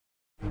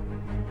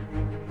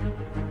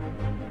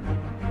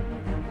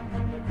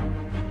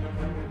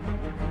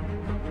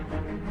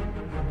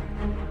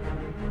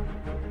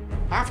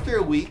After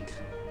a week,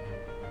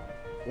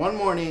 one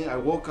morning I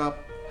woke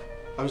up,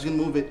 I was gonna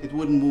move it, it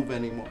wouldn't move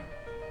anymore.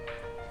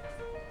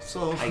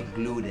 So I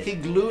glued it. he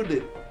glued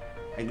it.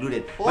 I glued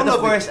it. All But of of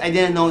course, it. I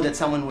didn't know that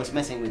someone was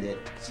messing with it,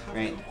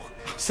 right?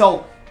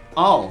 So,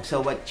 so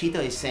what Chito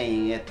is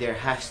saying that there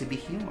has to be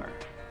humor.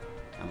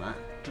 Tama?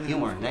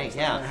 Humor, nice,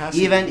 yeah.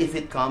 Even if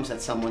it comes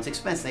at someone's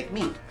expense, like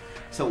me.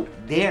 So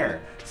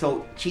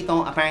so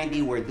Chito,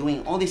 apparently we're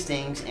doing all these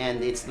things,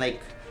 and it's like,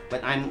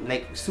 but I'm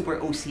like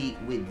super OC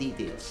with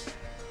details.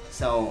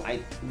 So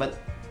but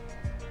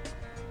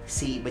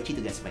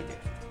Chito gets my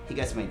drift. He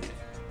gets my drift.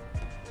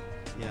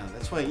 Yeah,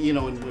 that's why, you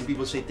know, when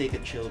people say take a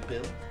chill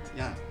pill,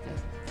 yeah.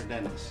 For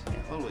Dennis,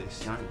 always.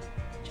 Johnny.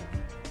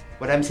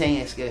 What I'm saying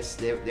is, guys,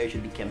 there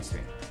should be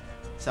chemistry.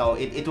 So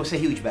it was a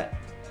huge bet.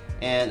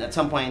 And at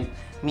some point,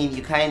 I mean,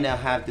 you kind of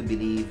have to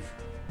believe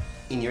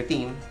in your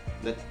team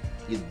that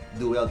you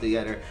do well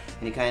together,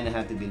 and you kind of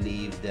have to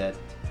believe that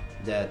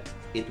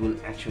it will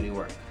actually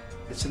work.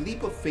 It's a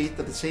leap of faith,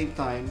 at the same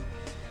time,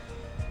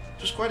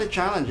 it was quite a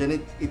challenge, and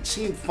it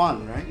seemed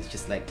fun, right? It's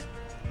just like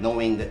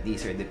knowing that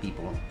these are the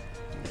people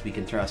that we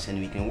can trust and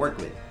we can work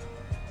with.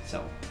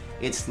 So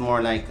it's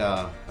more like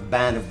a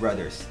band of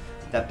brothers.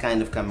 That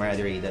kind of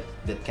camaraderie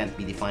that can't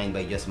be defined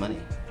by just money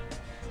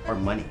or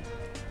money.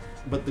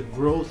 But the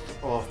growth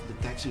of the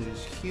texting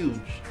is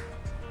huge,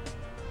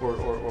 or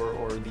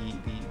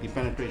the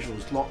penetration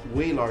was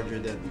way larger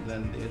than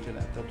the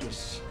internet. That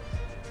was,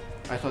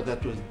 I thought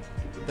that would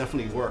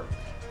definitely work.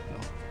 You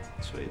know?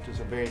 So it was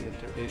a very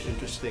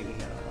interesting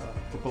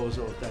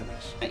proposal of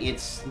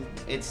Dennis.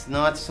 It's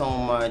not so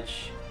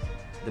much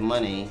the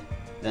money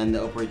than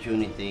the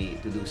opportunity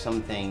to do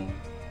something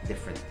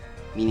different,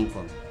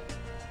 meaningful.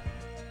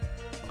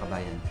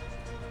 Kabayan.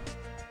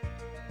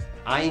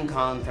 I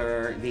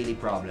encounter daily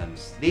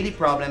problems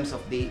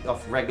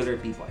of regular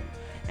people,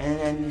 and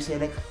then you say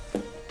like,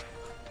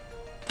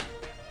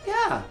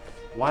 yeah,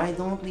 why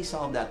don't we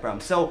solve that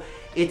problem? So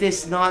it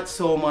is not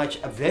so much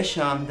a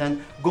vision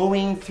than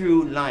going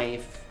through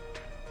life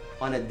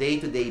on a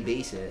day-to-day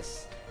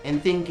basis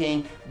and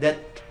thinking that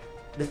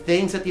the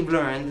things that you've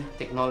learned,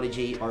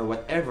 technology or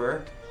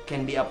whatever,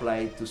 can be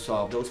applied to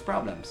solve those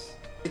problems.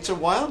 It's a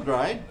wild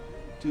ride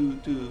to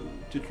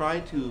try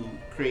to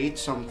create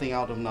something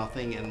out of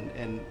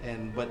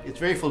nothing, but it's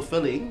very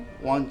fulfilling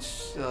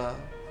once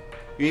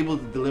you're able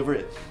to deliver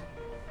it,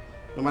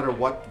 no matter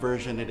what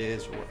version it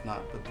is or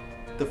whatnot. But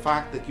the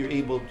fact that you're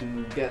able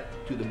to get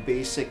to the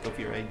basic of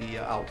your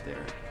idea out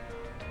there,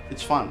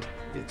 it's fun.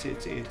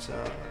 It's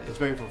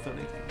very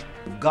fulfilling.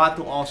 You've got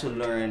to also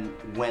learn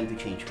when to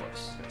change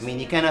course. I mean,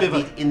 you cannot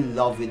be in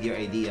love with your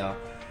idea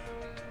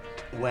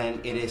when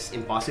it is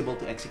impossible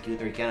to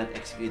execute, or you cannot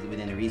execute it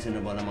within a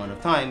reasonable amount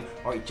of time,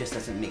 or it just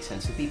doesn't make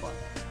sense to people.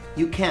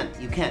 You can't.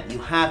 You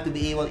have to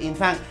be able, in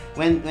fact,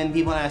 when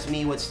people ask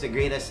me what's the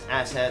greatest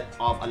asset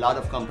of a lot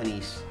of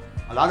companies,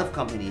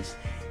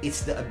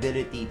 it's the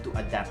ability to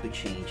adapt to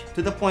change.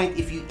 To the point,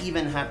 if you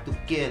even have to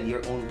kill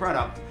your own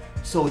product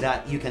so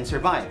that you can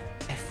survive.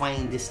 I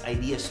find this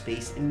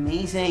IdeaSpace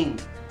amazing.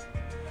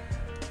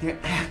 They're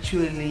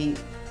actually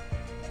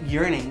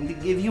yearning to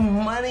give you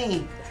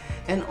money.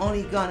 And all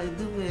you gotta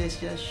do is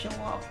just show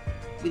up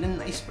with a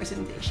nice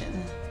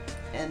presentation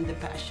and the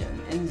passion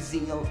and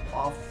zeal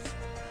of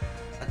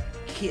a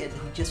kid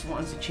who just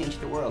wants to change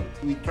the world.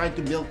 We tried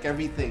to milk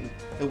everything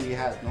that we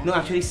had. No,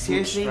 actually,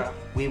 seriously,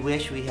 we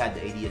wish we had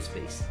the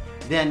IdeaSpace.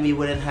 Then we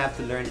wouldn't have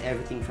to learn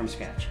everything from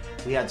scratch.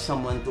 We had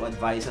someone to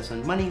advise us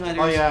on money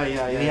matters. Oh,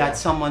 yeah. We had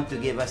someone to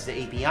give us the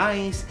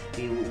APIs.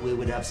 We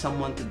would have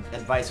someone to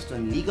advise us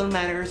on legal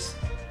matters,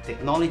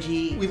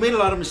 technology. We made a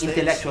lot of mistakes.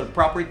 Intellectual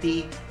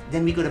property.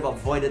 Then we could have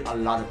avoided a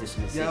lot of these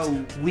mistakes.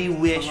 Yeah, we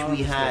wish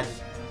we had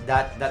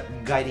that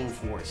guiding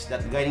force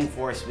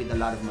with a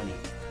lot of money.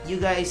 You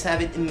guys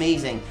have it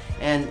amazing,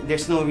 and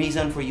there's no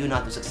reason for you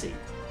not to succeed.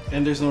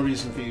 And there's no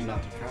reason for you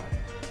not to try,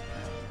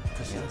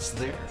 because it's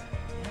there.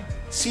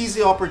 Seize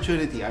the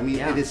opportunity. I mean,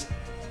 it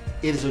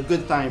is a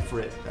good time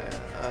for it.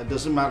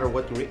 Doesn't matter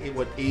what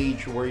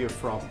age, where you're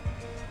from.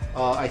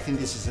 I think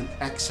this is an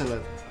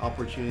excellent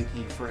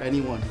opportunity for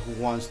anyone who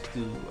wants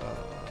to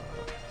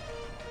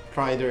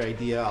try their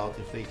idea out,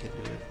 if they can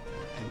do it.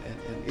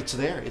 And it's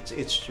there.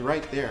 It's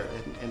right there.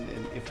 And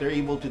if they're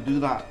able to do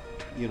that,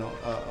 you know,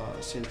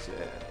 since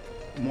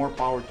more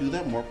power to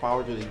them, more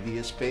power to the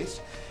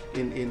IdeaSpace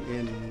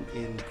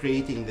in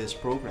creating this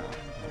program.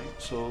 Right?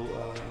 So.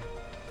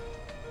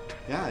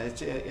 Yeah,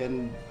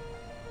 and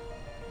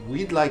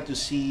we'd like to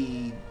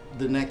see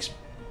the next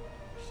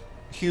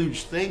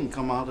huge thing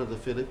come out of the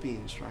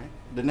Philippines, right?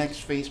 The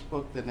next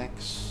Facebook, the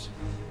next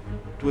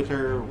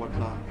Twitter,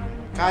 whatnot.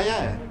 Kaya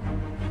eh.